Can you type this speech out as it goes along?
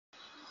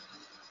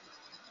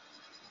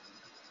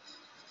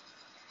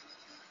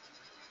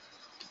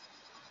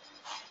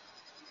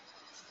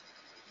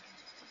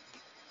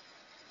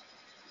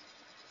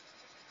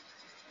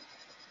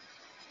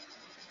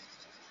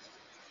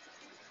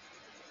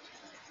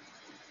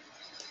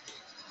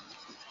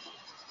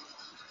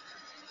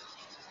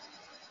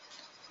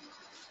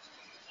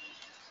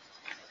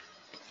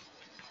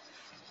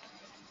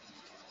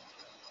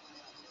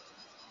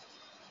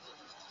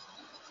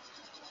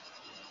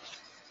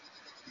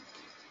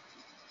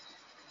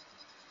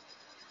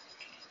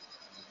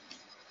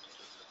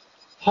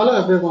Hello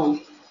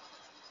everyone,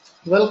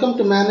 welcome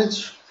to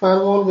Manage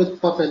Firewall with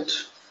Puppet.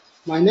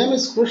 My name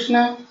is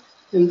Krishna.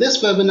 In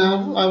this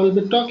webinar, I will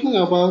be talking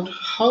about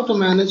how to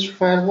manage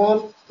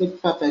Firewall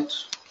with Puppet.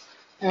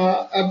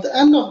 At the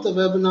end of the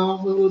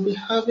webinar, we will be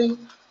having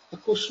a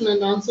question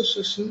and answer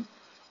session.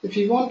 If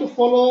you want to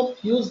follow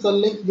up, use the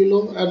link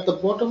below at the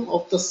bottom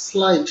of the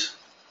slide.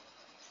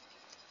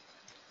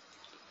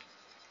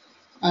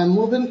 I'm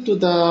moving to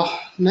the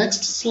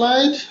next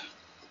slide.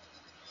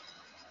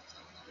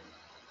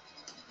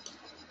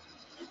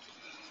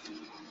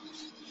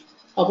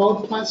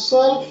 About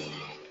myself,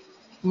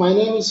 my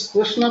name is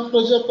Krishna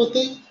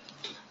Prajapati.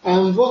 I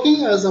am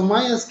working as a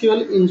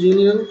MySQL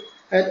engineer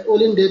at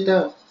Olin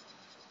Data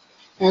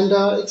and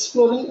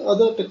exploring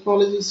other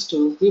technologies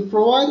too. We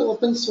provide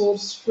open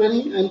source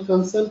training and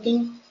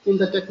consulting in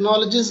the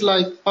technologies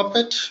like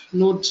Puppet,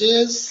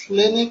 Node.js,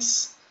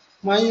 Linux,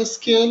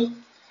 MySQL,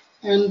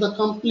 and the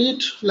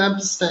complete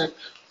lab stack.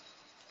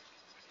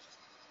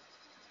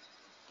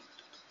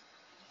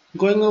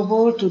 Going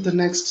over to the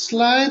next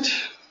slide.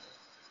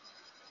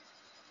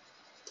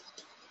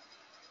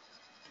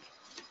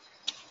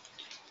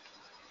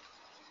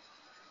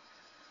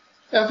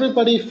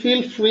 Everybody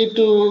feel free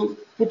to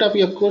put up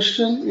your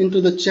question into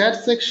the chat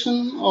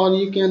section, or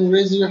you can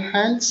raise your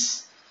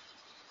hands.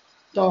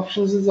 The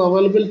options is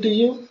available to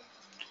you.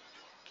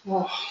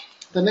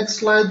 The next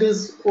slide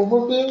is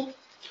overview.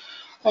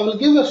 I will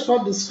give a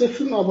short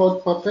description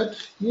about Puppet.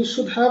 You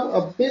should have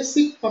a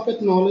basic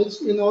Puppet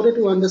knowledge in order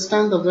to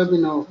understand the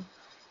webinar.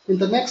 In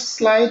the next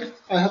slide,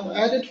 I have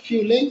added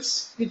few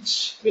links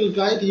which will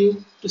guide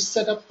you to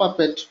set up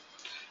Puppet.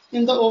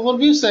 In the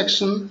overview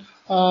section,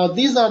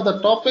 these are the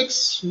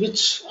topics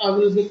which I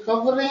will be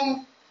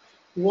covering.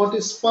 What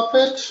is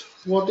Puppet?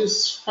 What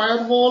is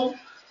Firewall?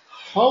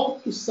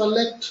 How to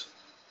select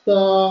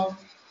the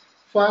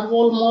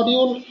Firewall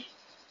module,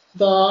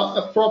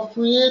 the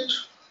appropriate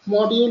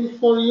module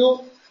for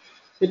you,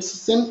 its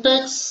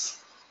syntax,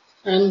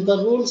 and the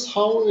rules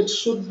how it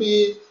should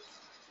be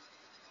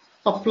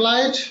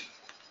applied.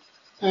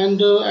 And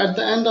at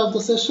the end of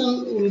the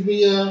session will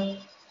be a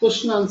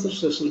question answer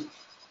session.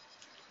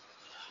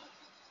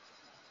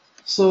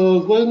 So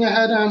going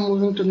ahead, I'm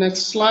moving to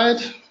next slide.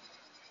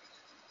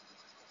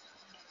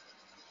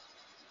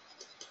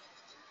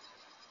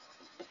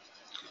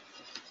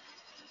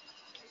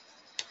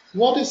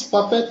 What is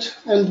Puppet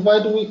and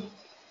why do we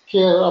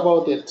care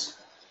about it?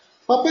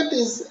 Puppet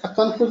is a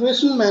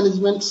configuration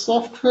management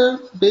software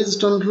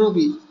based on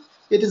Ruby.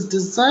 It is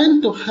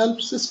designed to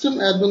help system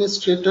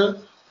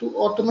administrators to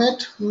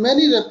automate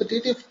many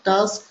repetitive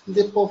tasks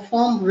they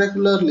perform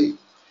regularly.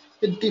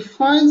 It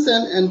defines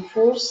and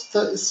enforces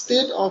the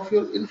state of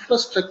your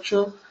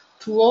infrastructure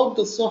throughout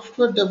the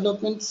software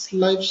development's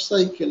life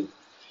cycle.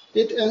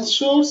 It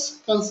ensures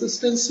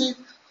consistency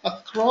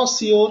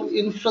across your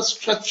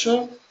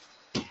infrastructure.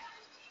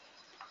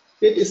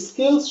 It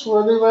scales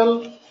very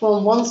well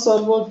from one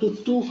server to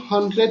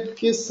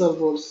 200K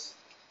servers.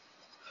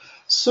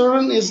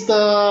 CERN is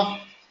the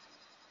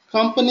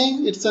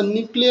company. It's a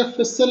nuclear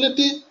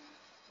facility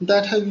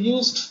that have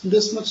used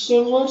this much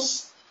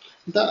servers.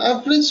 The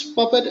average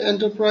Puppet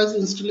enterprise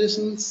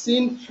installation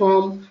seen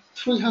from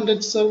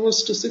 300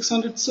 servers to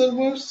 600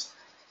 servers.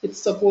 It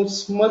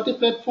supports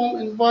multi-platform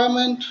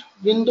environment,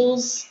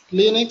 Windows,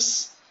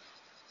 Linux,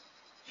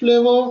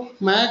 Flavor,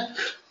 Mac,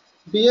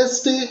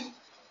 BSD,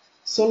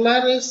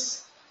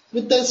 Solaris.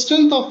 With the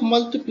strength of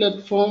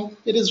multi-platform,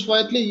 it is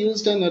widely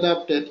used and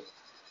adapted.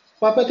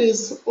 Puppet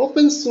is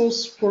open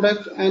source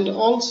product and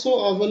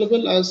also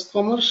available as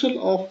commercial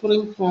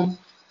offering from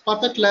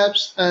Puppet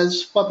Labs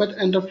as Puppet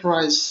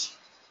Enterprise.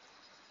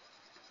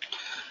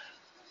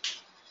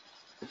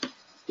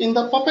 In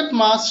the Puppet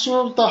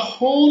Master, the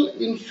whole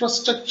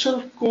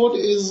infrastructure code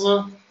is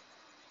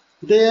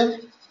there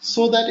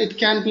so that it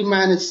can be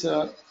managed.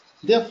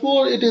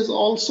 Therefore, it is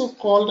also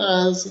called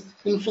as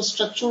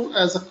infrastructure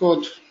as a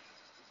code.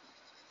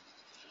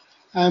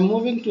 I'm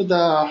moving to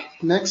the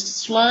next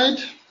slide.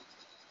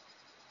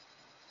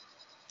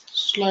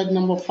 Slide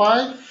number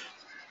 5.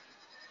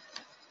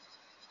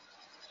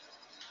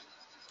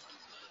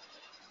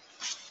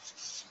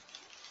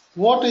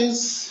 What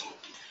is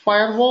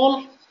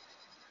firewall?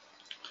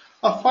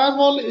 A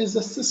firewall is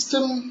a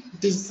system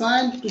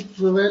designed to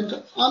prevent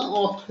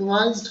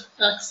unauthorized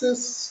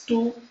access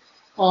to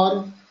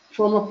or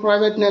from a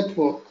private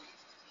network.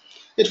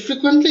 It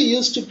frequently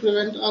used to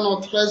prevent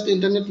unauthorized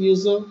internet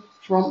user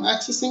from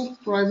accessing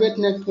private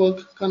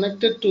network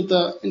connected to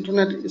the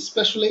internet,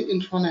 especially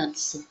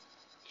intranets.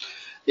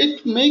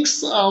 It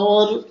makes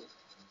our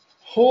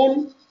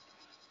whole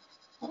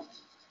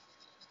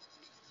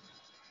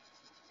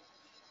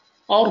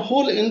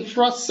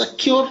infra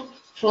secure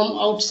from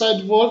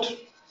outside world.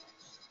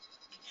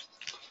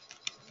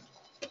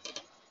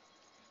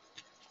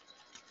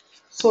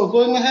 So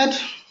going ahead,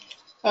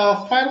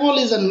 firewall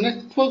is a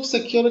network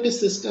security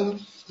system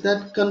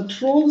that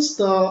controls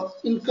the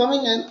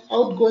incoming and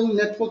outgoing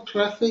network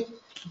traffic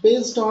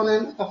based on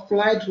an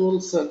applied rule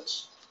set.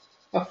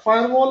 A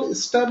firewall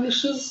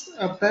establishes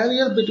a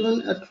barrier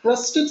between a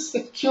trusted,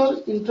 secure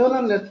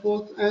internal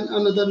network and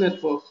another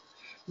network.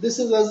 This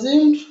is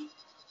assumed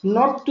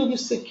not to be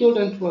secured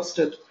and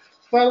trusted.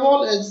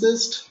 Firewall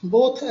exists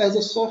both as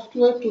a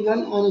software to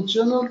run on a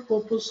general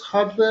purpose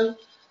hardware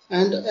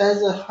and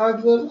as a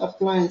hardware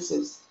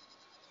appliances.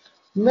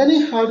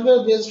 Many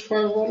hardware-based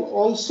firewalls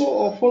also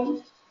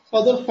offer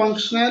other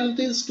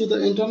functionalities to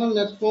the internal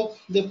network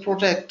they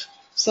protect,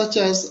 such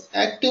as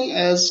acting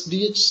as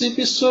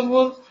DHCP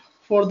server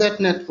for that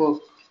network.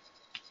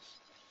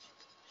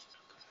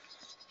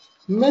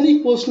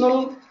 Many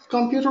personal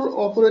computer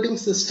operating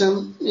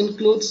systems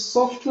include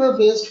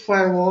software-based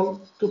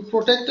firewall to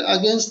protect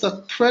against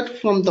the threat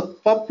from the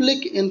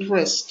public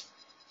internet.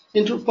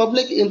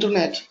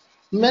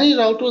 Many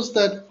routers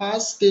that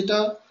pass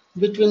data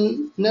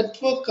between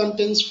network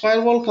contains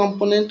firewall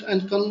component,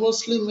 and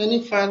conversely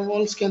many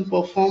firewalls can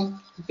perform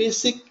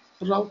basic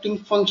routing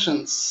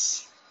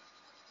functions.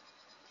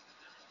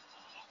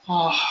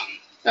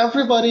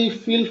 Everybody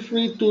feel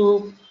free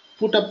to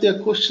put up their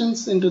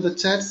questions into the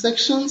chat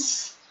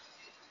sections.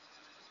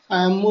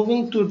 I am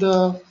moving to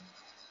the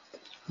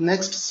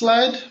next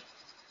slide.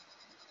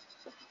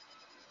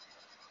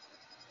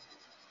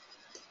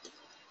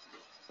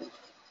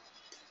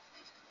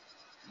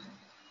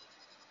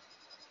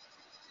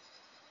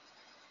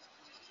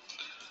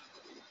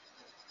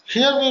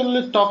 Here we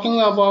will be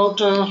talking about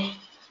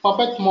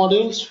Puppet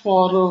modules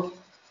for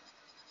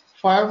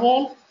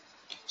firewall.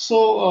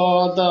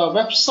 So the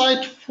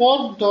website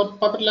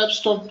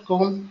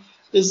fork.puppetlabs.com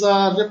is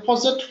a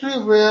repository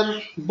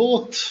where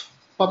both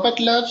Puppet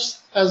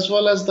Labs as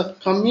well as the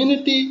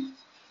community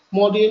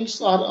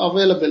modules are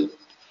available.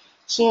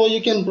 So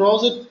you can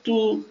browse it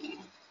to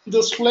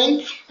this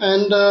link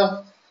and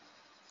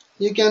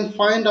you can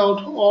find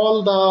out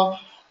all the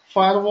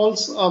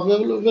firewalls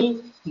available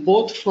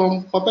both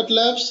from Puppet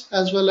Labs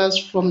as well as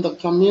from the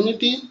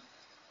community.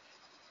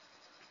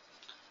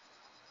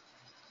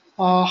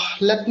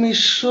 Let me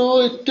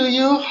show it to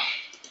you.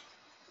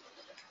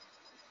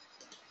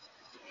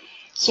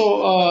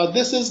 So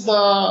this is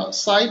the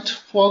site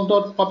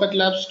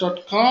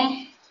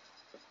fork.puppetlabs.com.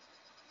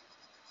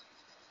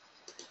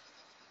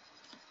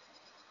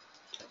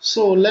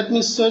 So let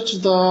me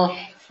search the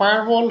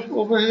firewall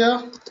over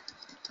here.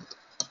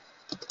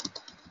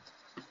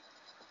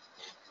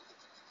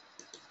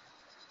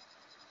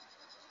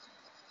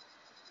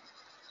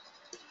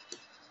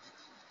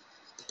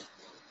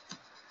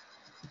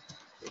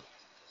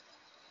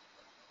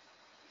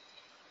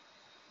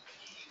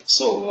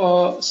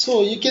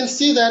 So you can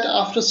see that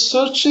after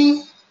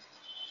searching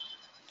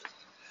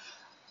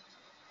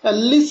a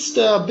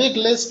big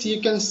list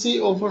you can see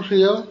over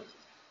here.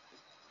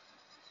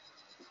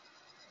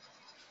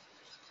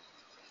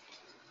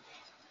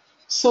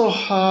 So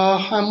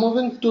I'm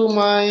moving to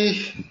my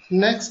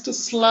next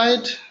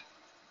slide.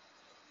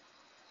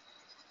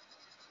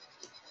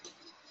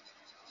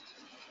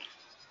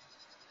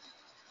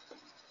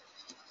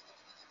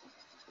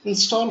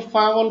 Install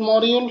firewall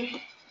module.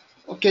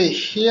 Okay,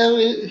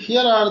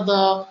 here are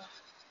the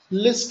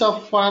list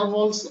of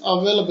firewalls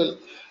available.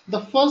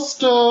 The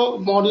first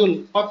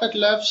module, Puppet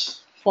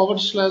Labs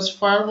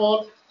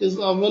 /firewall, is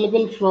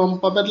available from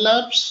Puppet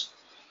Labs,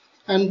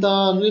 and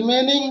the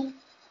remaining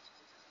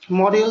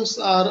modules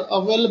are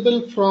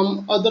available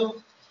from other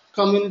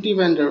community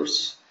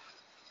vendors.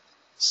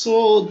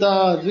 So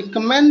the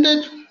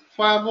recommended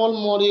firewall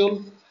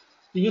module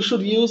you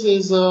should use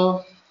is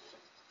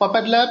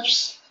Puppet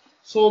Labs.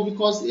 So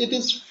because it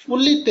is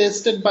fully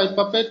tested by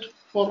Puppet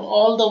for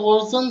all the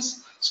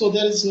versions, so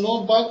there is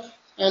no bug,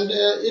 and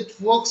it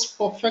works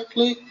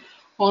perfectly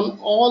on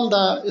all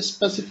the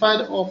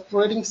specified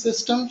operating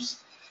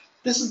systems.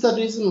 This is the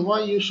reason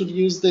why you should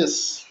use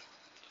this.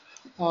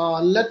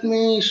 Let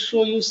me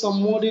show you some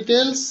more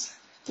details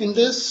in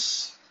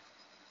this.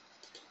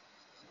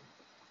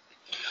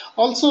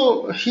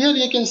 Also, here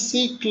you can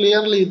see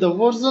clearly the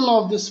version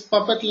of this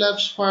Puppet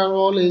Labs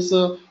firewall is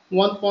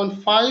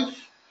 1.5.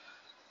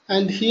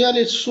 And here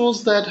it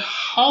shows that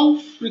how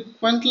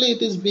frequently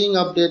it is being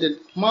updated.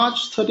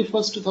 March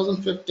 31st,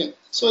 2015.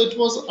 So it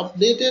was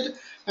updated,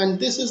 and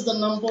this is the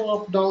number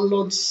of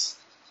downloads.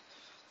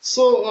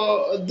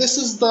 So this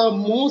is the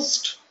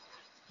most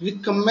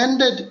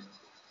recommended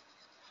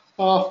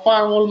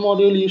firewall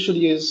module you should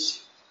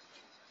use.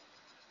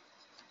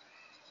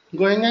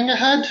 Going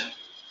ahead.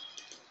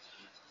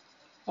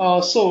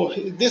 So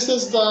this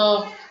is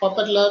the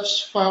Puppet Labs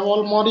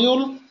firewall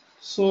module.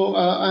 So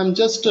I'm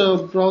just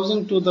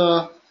browsing to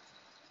the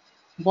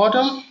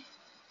bottom.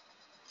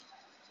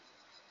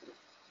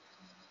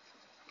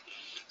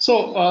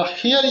 So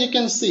here you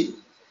can see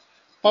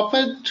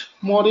Puppet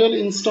module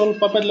install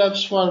Puppet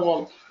Labs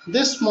firewall.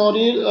 This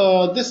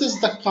module, this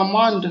is the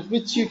command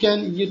which you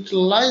can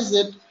utilize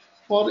it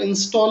for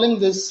installing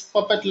this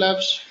Puppet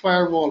Labs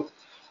firewall.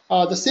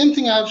 The same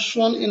thing I have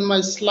shown in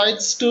my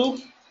slides too.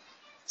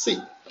 See,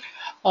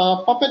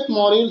 Puppet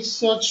module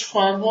search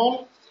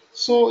firewall.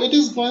 So it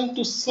is going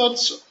to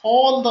search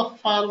all the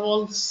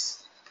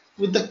firewalls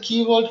with the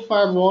keyword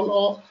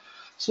firewall.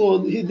 So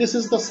this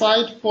is the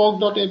site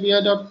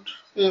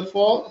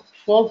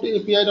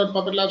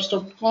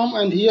forked.api.puppetlabs.com,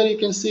 and here you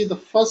can see the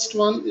first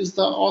one is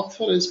the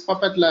author is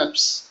Puppet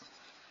Labs.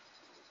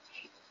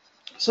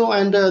 So,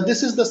 and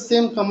this is the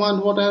same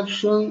command what I have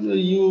shown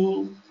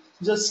you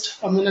just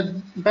a minute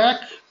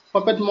back.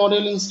 Puppet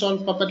module install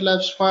Puppet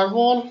Labs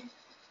Firewall.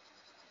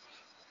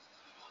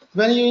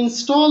 When you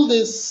install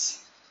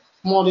this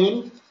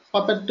module,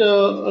 Puppet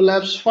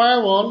Labs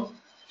Firewall,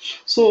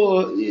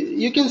 so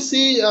you can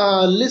see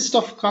a list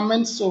of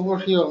comments over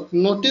here.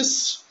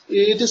 Notice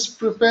it is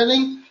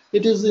preparing,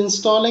 it is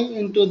installing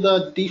into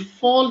the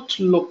default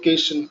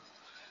location.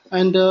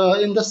 And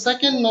in the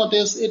second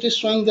notice, it is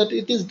showing that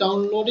it is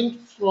downloading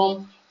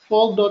from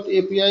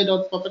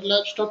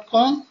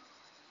fork.api.puppetlabs.com.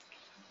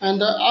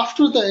 And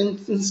after the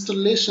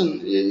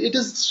installation, it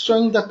is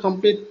showing the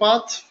complete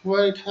path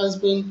where it has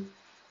been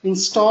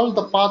installed,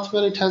 the path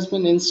where it has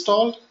been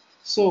installed.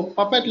 So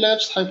Puppet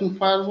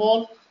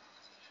Labs-Firewall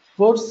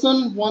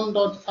version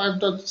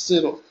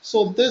 1.5.0.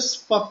 So this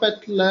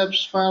Puppet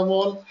Labs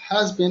Firewall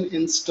has been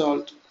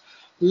installed.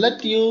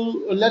 Let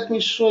me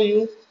show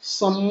you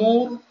some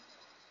more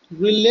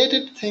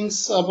related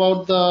things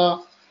about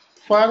the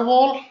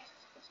firewall.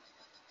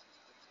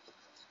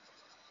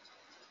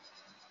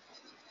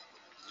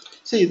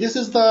 See, this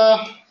is the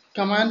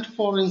command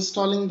for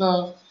installing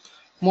the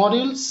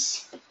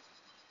modules.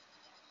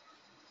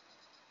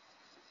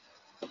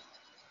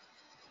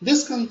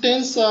 This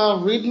contains a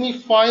readme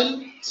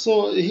file.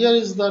 So here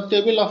is the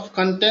table of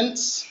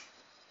contents,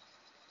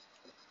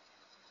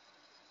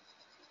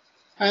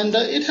 and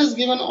it has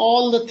given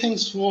all the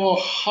things for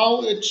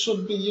how it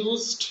should be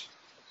used,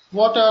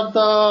 what are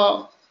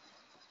the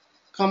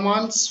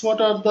commands, what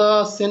are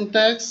the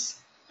syntax,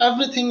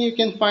 everything you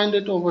can find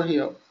it over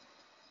here.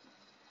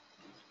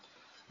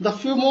 The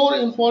few more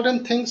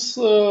important things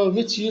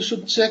which you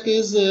should check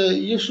is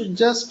you should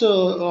just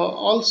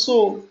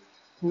also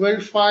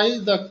verify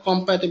the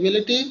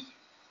compatibility.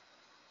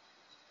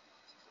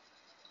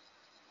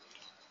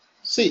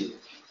 See,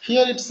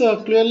 here it's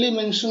clearly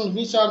mentioned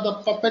which are the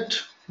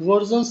Puppet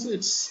versions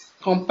it's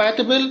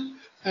compatible,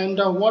 and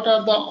what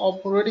are the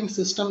operating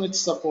system it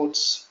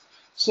supports.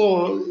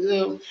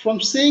 So from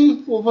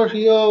seeing over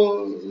here,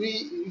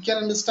 we can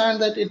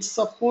understand that it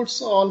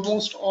supports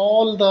almost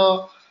all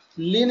the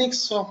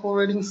Linux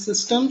operating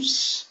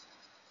systems.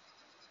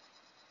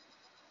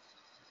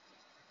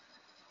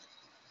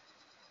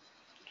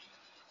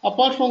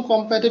 Apart from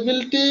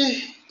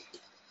compatibility,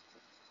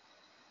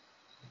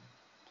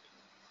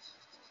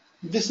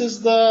 this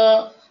is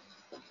the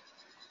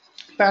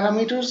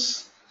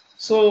parameters.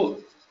 So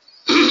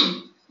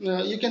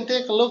you can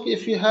take a look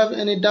if you have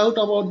any doubt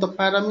about the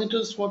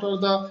parameters, what are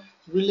the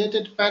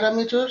related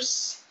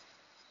parameters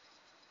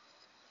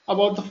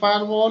about the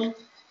firewall.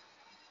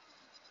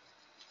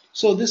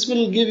 So this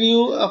will give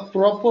you a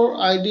proper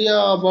idea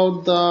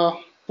about the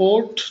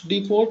port,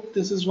 dport.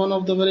 This is one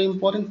of the very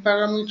important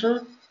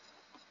parameter.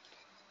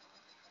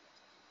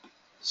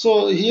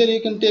 So here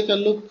you can take a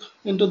look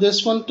into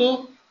this one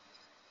too.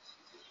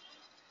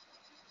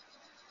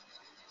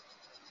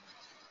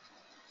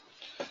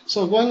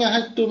 So going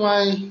ahead to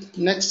my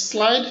next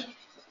slide.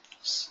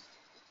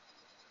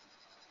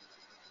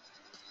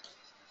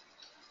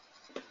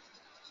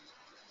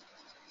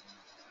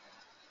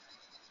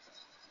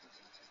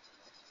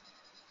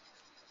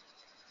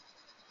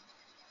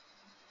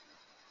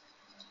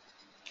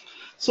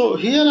 So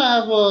here I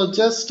have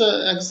just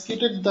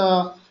executed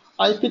the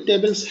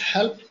Iptables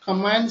help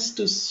commands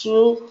to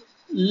show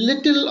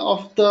little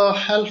of the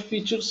help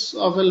features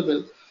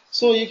available.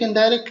 So you can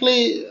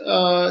directly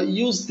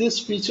use these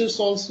features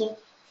also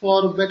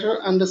for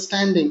better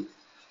understanding.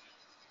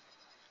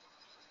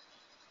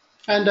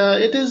 And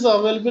it is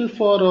available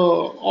for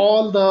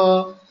all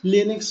the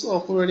Linux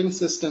operating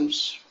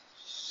systems.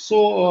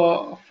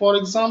 So for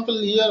example,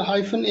 here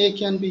 -a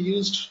can be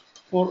used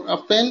for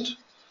append,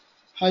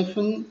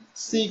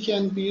 -c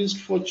can be used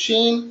for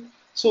chain.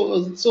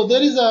 So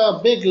there is a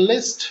big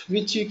list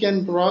which you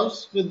can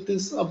browse with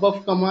this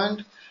above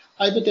command,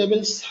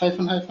 iptables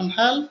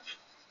 -help.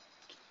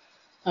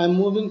 I'm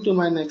moving to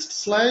my next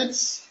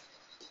slides.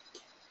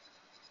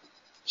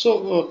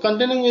 So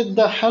continuing with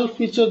the help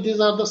feature,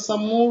 these are the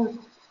some more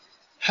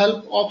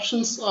help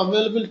options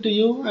available to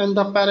you, and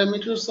the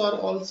parameters are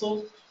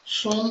also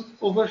shown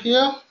over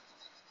here.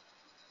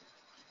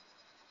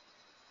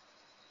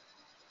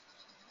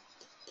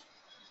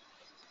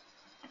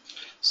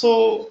 So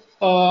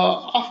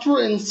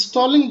after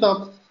installing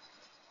the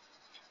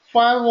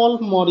firewall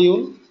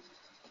module,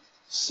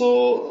 so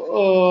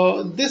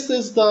this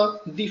is the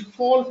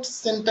default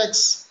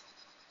syntax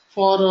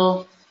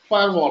for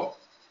firewall.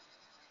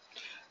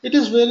 It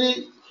is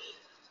very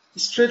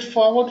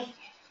straightforward.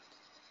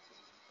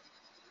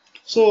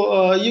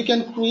 So you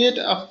can create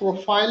a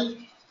profile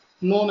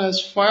known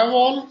as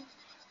firewall,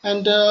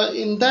 and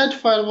in that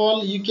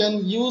firewall you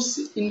can use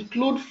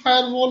include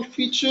firewall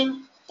feature,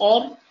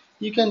 or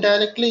you can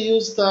directly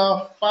use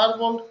the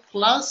firewall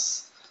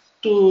class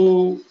to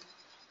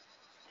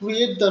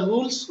create the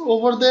rules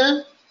over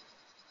there.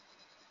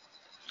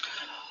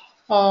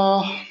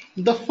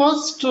 The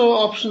first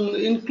option,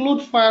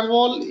 include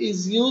firewall,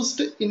 is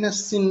used in a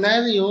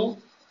scenario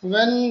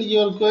when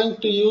you're going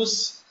to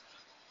use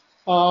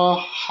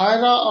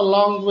Hira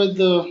along with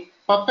the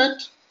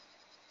Puppet.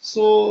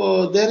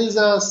 So there is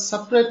a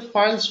separate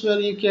files where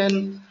you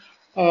can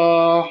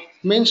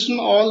mention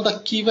all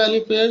the key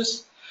value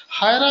pairs.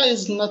 Hira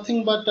is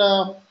nothing but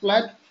a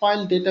flat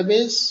file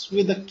database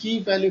with a key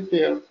value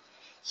pair.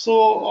 So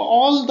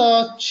all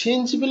the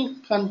changeable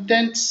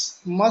contents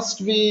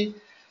must be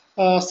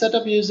set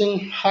up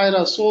using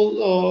Hira,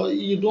 so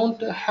you don't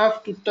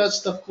have to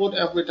touch the code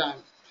every time.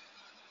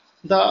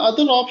 The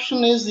other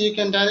option is you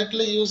can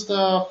directly use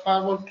the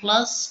firewall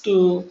class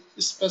to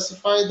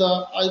specify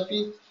the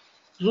IP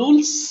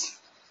rules.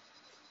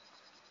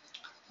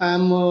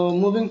 I'm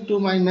moving to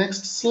my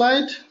next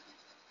slide.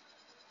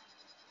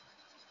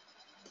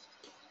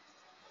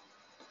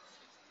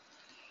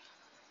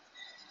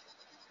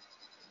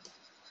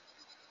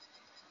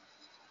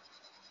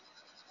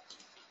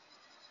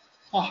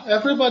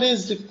 Everybody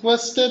is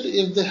requested,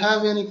 if they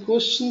have any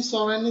questions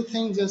or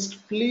anything,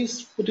 just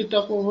please put it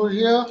up over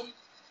here.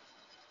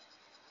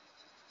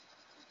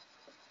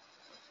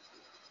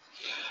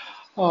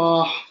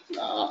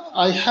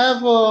 I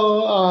have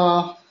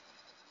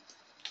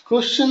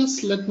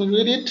questions. Let me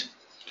read it.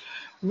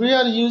 We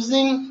are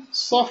using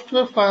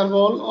software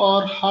firewall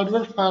or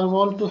hardware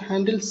firewall to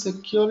handle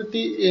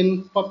security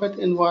in Puppet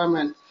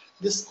environment.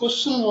 This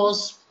question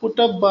was put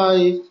up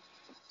by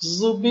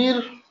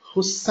Zubir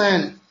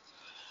Hussain.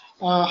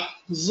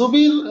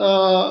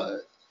 Zubir,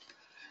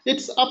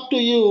 it's up to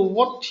you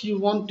what you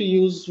want to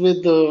use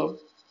with the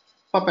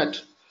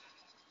Puppet.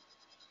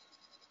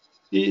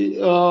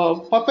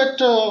 Puppet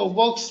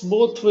works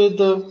both with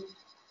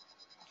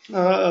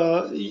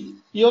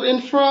your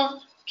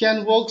infra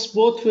can works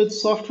both with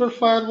software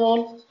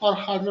firewall or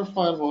hardware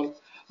firewall.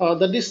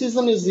 The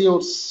decision is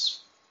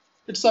yours.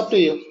 It's up to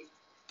you.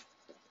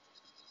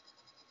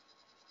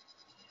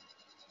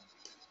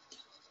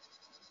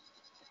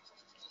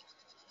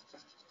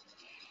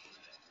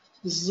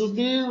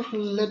 Zubir,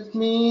 let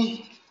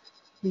me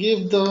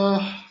give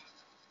the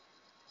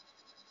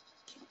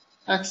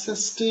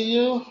access to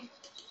you.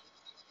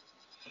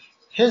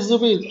 Hey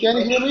Zubir, can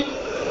you hear me?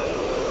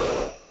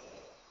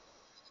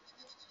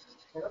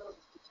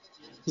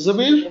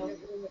 Zubir?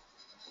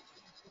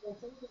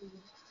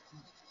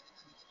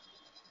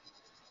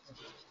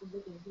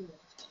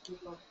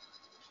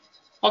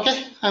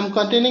 Okay, I'm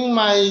continuing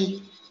my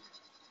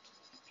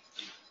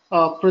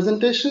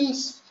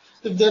presentations.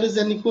 If there is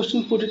any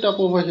question, put it up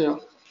over here.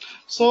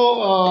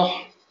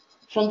 So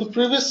from the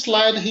previous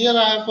slide here,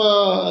 I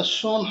have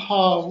shown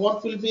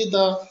what will be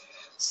the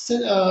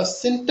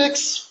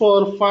syntax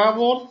for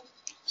firewall.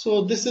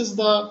 So this is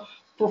the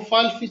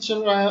profile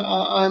feature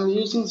I am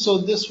using. So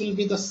this will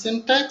be the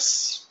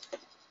syntax.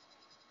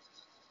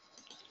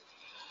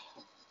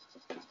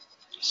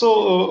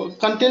 So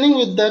continuing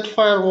with that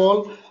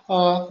firewall,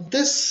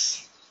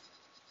 this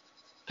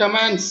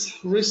commands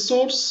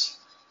resource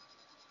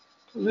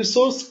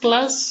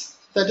class,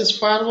 that is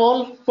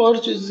firewall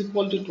purge is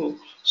equal to true.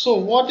 So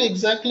what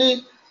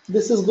exactly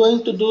this is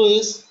going to do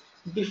is,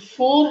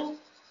 before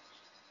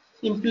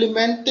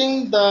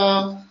implementing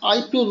the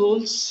IP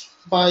rules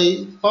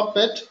by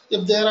Puppet,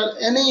 if there are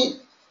any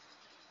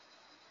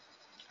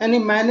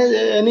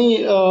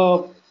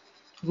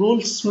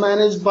rules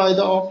managed by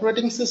the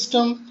operating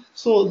system,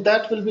 so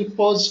that will be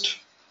purged.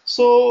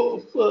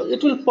 So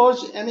it will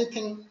purge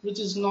anything which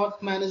is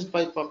not managed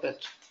by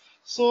Puppet.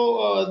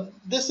 So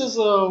this is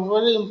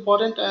very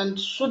important and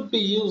should be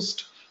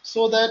used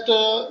so that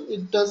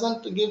it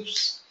doesn't give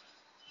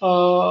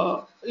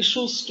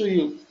issues to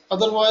you.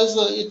 Otherwise,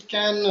 it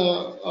can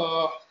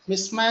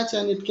mismatch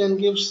and it can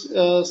give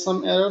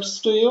some errors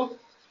to you.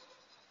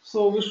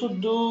 So we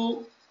should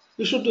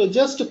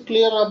just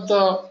clear up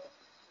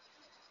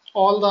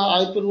all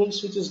the IP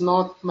rules which is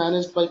not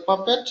managed by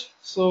Puppet.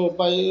 So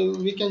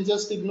we can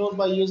just ignore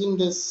by using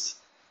this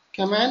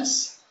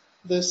commands.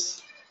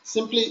 This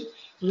simply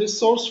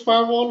resource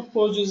firewall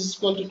purge is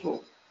equal to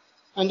true,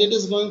 and it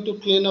is going to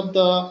clean up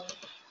the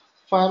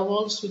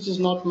firewalls which is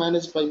not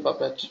managed by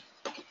Puppet.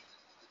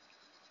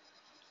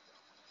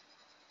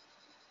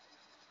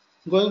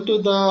 Going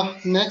to the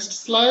next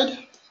slide.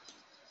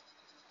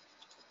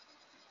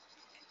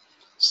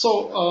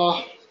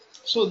 So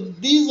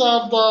these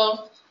are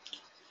the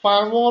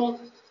firewall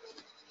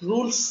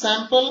rules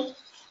sample.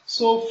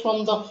 So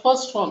from the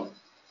first one,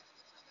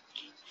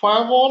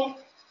 firewall,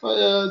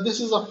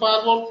 this is a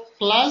firewall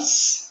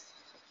class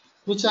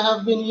which I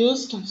have been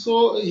used.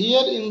 So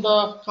here in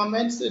the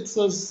comments it's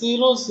a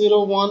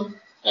 001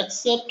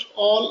 accept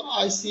all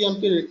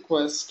ICMP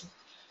request.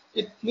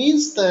 It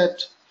means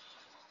that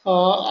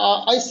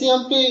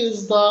ICMP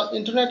is the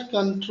Internet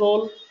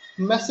Control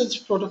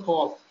Message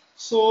Protocol.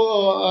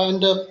 So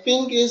and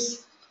ping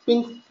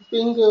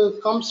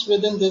comes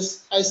within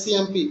this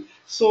ICMP.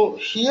 So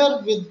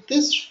here with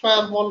this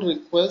firewall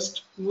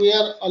request, we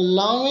are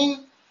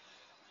allowing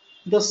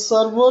the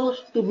server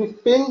to be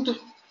pinged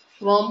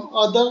from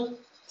other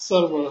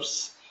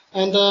servers.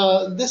 And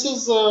this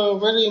is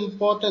very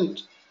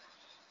important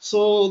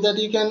so that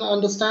you can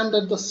understand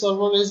that the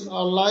server is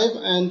alive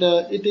and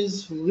it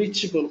is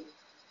reachable.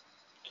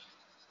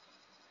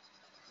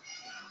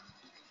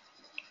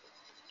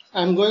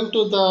 I'm going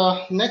to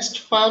the next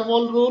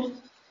firewall rule.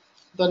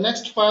 The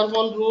next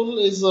firewall rule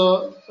is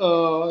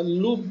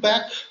loop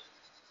back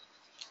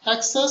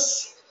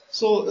access.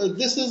 So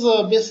this is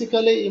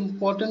basically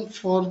important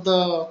for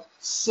the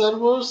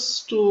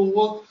servers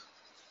to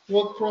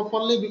work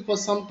properly,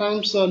 because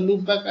sometimes a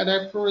loopback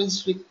adapter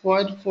is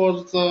required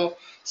for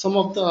some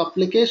of the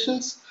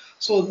applications.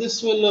 So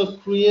this will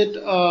create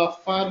a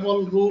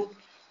firewall rule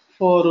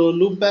for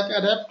loopback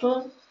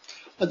adapter.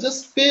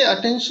 Just pay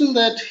attention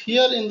that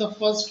here in the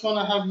first one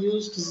I have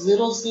used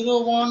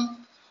 001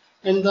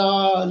 and the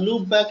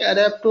loopback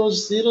adapter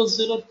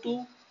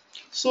 002.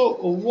 So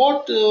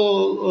what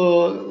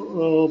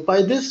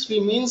by this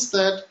we means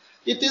that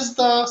it is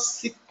the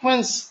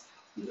sequence,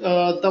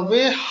 the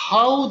way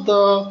how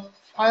the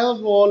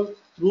firewall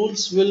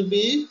rules will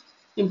be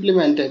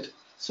implemented.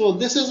 So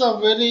this is a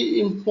very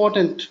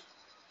important.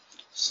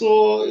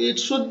 So it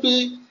should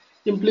be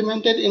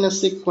implemented in a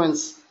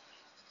sequence.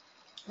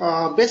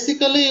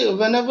 Basically,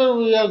 whenever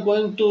we are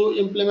going to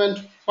implement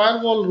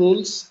firewall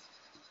rules,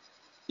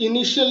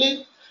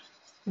 initially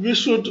we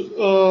should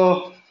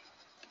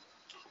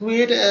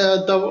create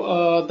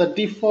the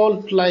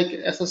default like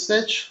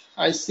SSH,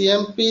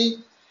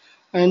 ICMP,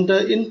 and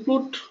the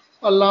input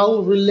allow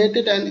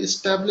related and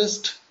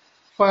established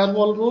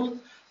firewall rule.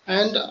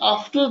 And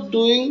after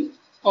doing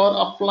or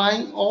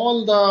applying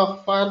all the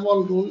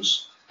firewall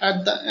rules,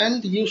 at the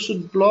end you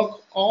should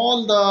block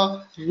all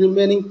the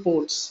remaining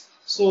ports.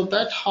 So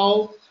that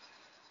how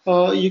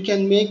you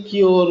can make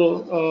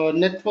your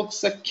network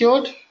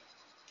secured.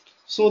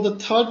 So the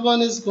third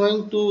one is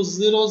going to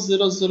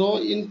 000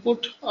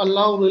 input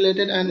allow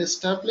related and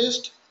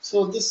established.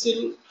 So this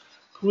will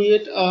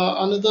create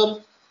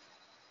another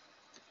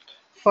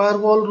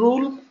firewall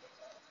rule.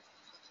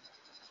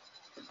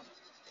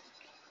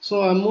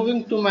 So I'm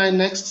moving to my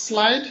next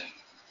slide.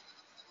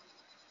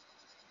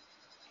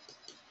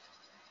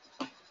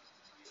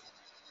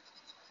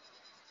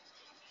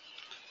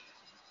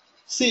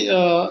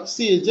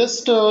 See,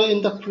 just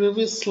in the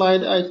previous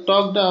slide, I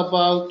talked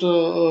about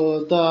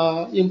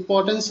the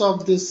importance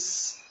of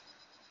this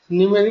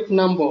numeric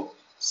number.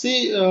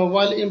 See,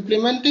 while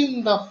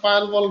implementing the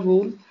firewall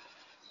rule,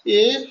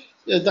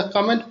 the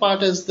comment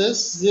part is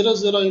this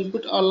 00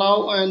 input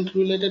allow and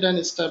related and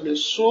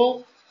established.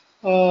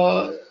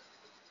 Uh,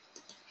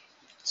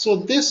 so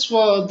this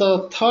was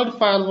the third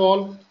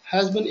firewall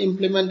has been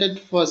implemented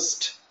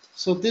first.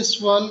 So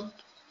this one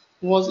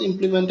was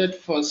implemented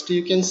first.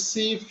 You can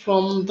see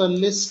from the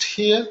list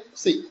here.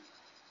 See,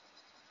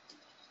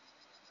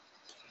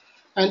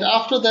 and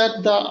after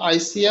that the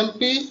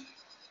ICMP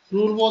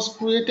rule was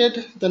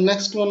created. The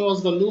next one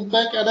was the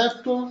loopback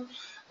adapter,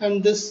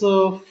 and this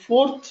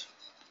fourth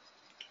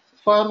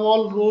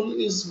firewall rule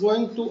is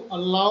going to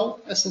allow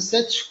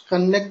SSH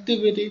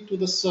connectivity to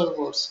the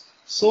servers.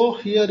 So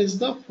here is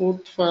the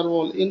fourth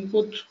firewall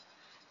input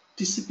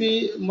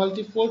TCP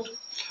multiport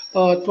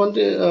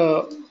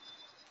 20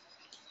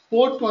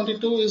 port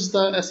 22 is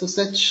the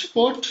SSH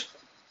port.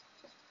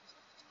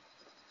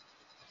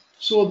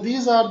 So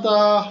these are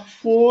the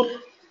four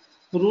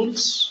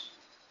rules.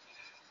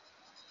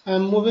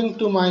 I'm moving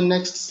to my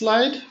next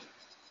slide.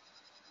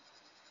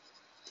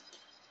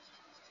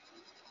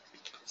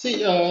 See,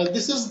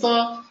 this is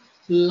the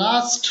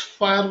last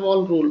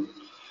firewall rule.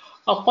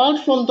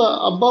 Apart from the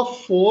above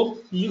four,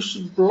 you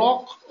should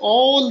block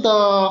all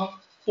the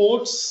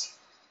ports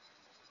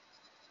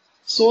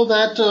so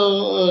that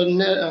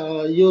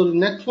your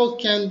network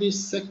can be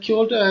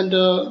secured and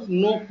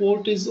no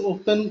port is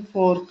open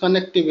for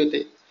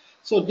connectivity.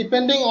 So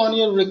depending on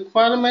your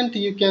requirement,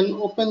 you can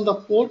open the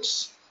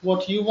ports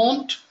what you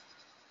want.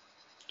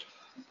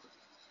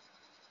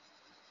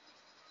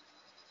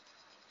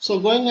 So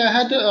going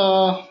ahead,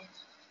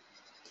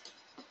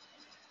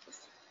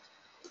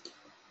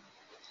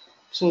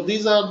 so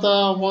these are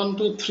the 1,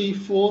 2, 3,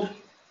 4,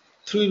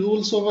 3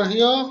 rules over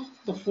here.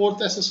 The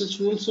fourth SSH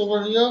rules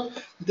over here.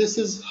 This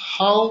is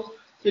how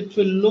it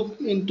will look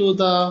into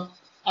the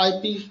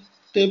IP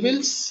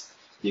tables.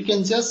 You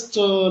can just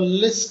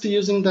list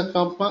using the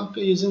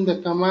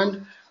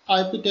command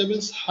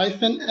iptables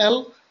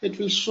 -l. It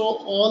will show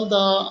all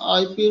the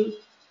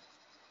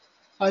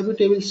IP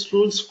tables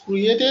rules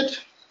created.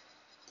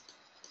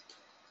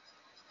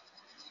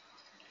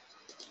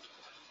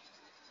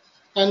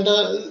 And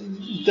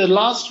the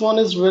last one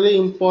is very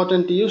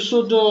important. You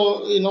should,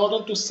 in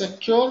order to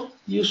secure,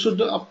 you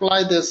should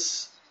apply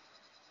this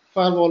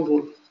firewall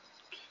rule.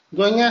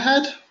 Going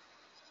ahead,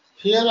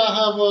 here I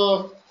have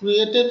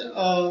created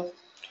a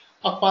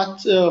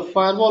Apache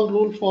firewall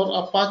rule for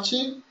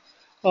Apache.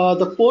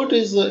 The port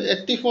is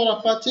 80 for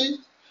Apache,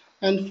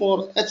 and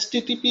for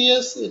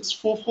HTTPS it's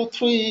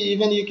 443.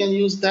 Even you can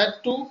use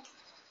that too.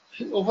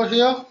 Over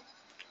here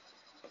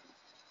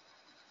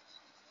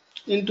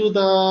into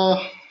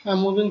the, I'm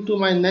moving to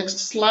my next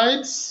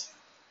slides.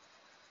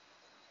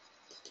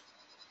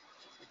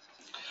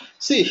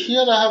 See,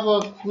 here I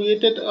have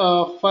created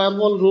a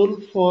firewall rule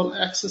for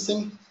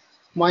accessing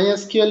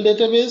MySQL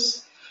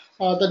database.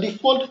 The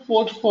default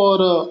port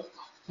for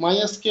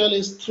MySQL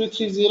is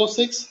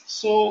 3306.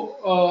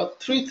 So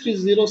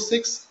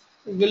 3306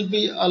 will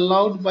be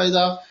allowed by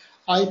the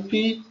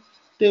IP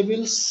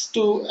tables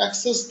to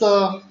access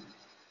the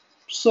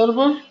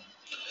server.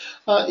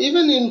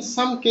 Even in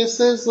some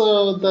cases,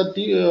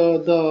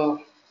 the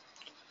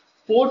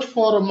port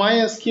for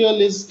MySQL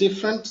is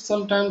different.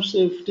 Sometimes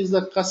if it is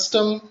a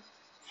custom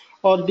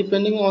or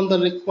depending on the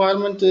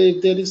requirement,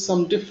 if there is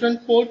some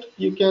different port,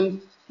 you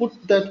can put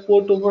that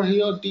port over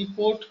here, D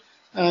port,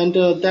 and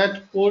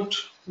that port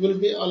will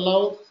be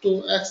allowed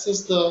to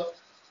access the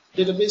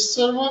database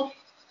server.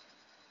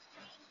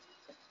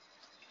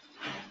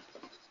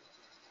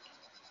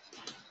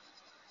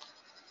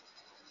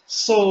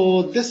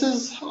 So this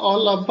is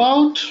all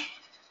about.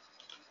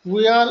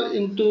 We are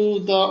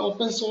into the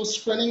open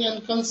source training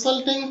and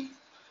consulting.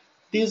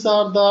 These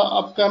are the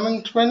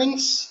upcoming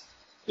trainings.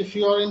 If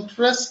you are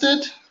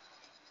interested,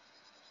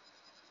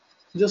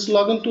 just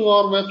log into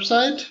our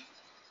website.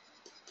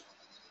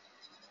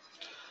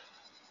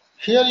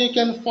 Here you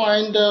can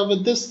find,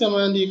 with this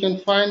command, you can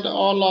find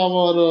all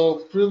our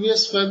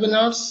previous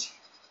webinars.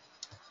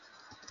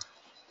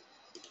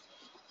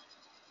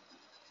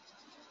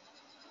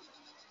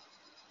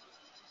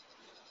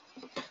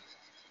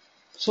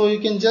 So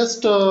you can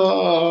just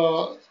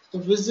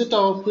visit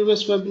our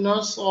previous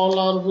webinars. All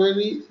are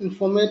very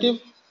informative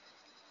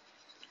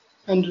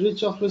and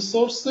rich of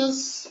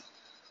resources.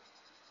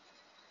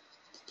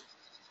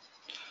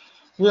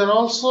 We are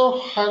also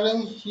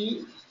having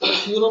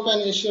Europe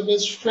and Asia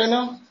based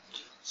trainer.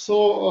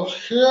 So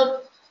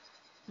here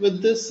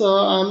with this,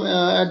 I'm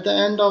at the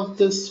end of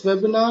this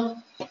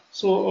webinar.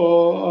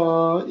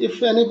 So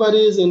if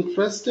anybody is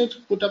interested,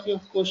 put up your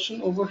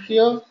question over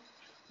here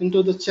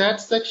into the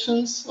chat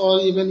sections, or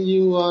even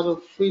you are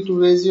free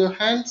to raise your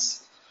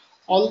hands.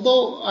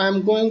 Although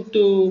I'm going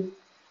to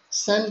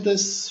send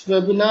this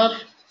webinar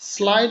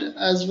slide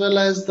as well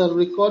as the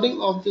recording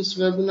of this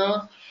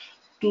webinar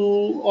to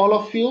all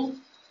of you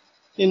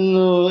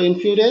in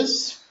few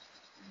days.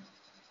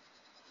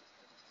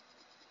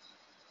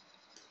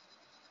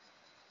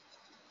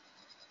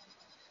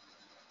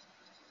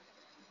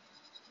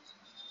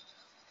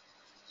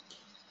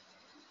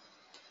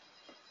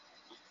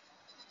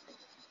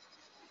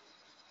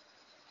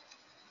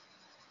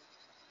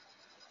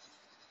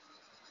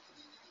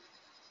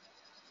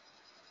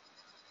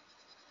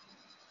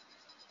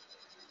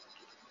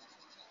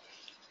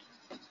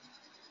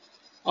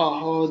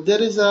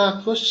 There is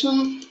a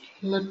question.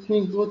 Let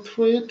me go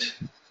through it.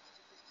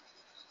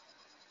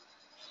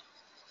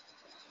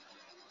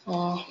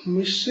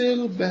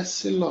 Michelle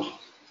Basila.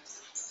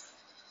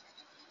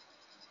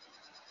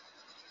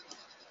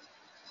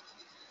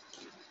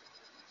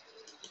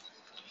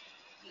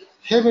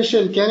 Hey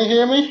Michelle, can you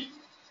hear me?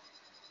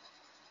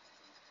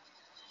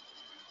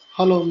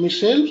 Hello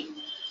Michelle.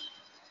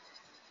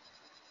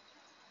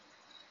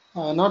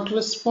 Not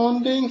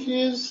responding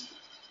is.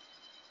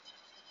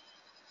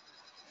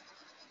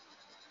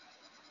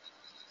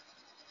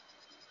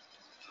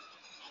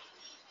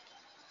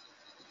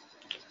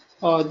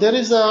 There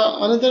is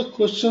another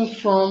question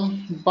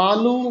from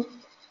Balu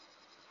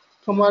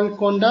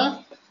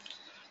Kamarkonda.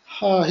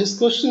 His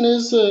question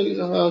is,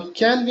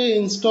 can we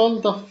install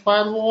the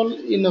firewall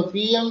in a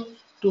VM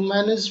to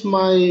manage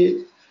my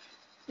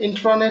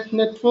intranet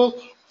network?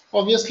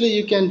 Obviously,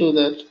 you can do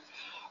that.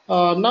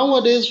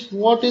 Nowadays,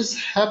 what is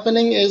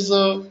happening is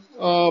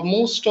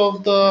most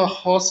of the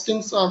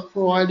hostings are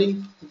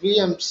providing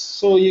VMs,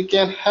 so you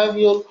can have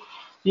your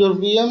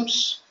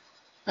VMs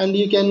and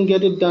you can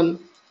get it done.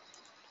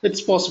 It's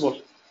possible.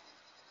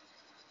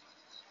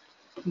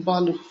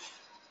 Balu.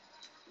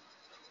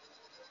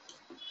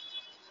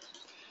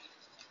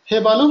 Hey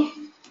Balu.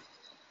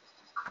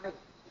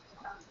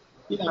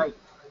 Yeah. Right.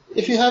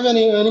 If you have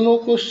any more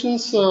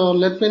questions,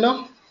 let me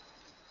know.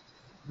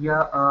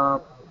 Yeah.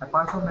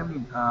 Apart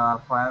from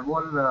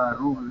firewall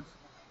rules,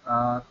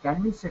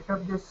 can we set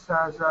up this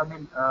as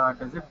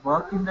does it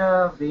work in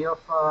the way of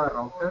a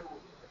router,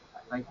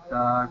 like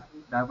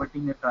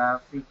diverting the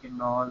traffic and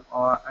all,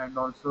 or and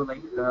also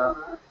like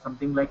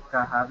something like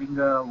having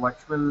a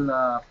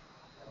virtual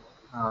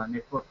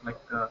network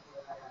like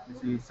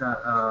this is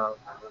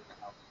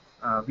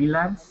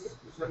VLANs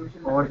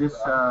or this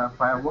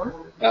firewall?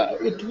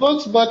 It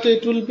works, but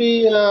it will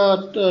be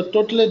a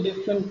totally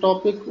different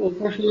topic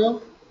over here.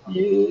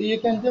 You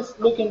can just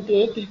look into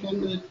it. You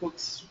can it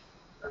works.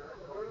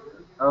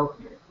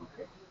 Okay.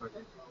 Okay. Got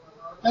it.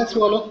 Thanks,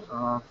 Balu.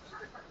 Uh,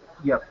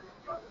 yep.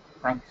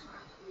 Thanks.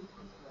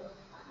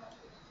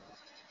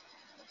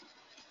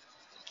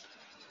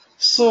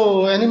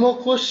 So, any more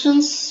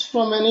questions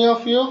from any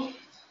of you?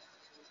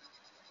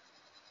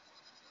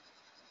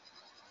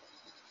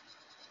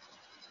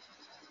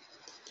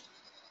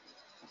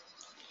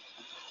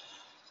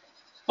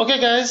 Okay,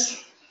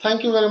 guys.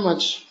 Thank you very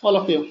much, all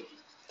of you.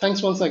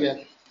 Thanks once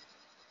again.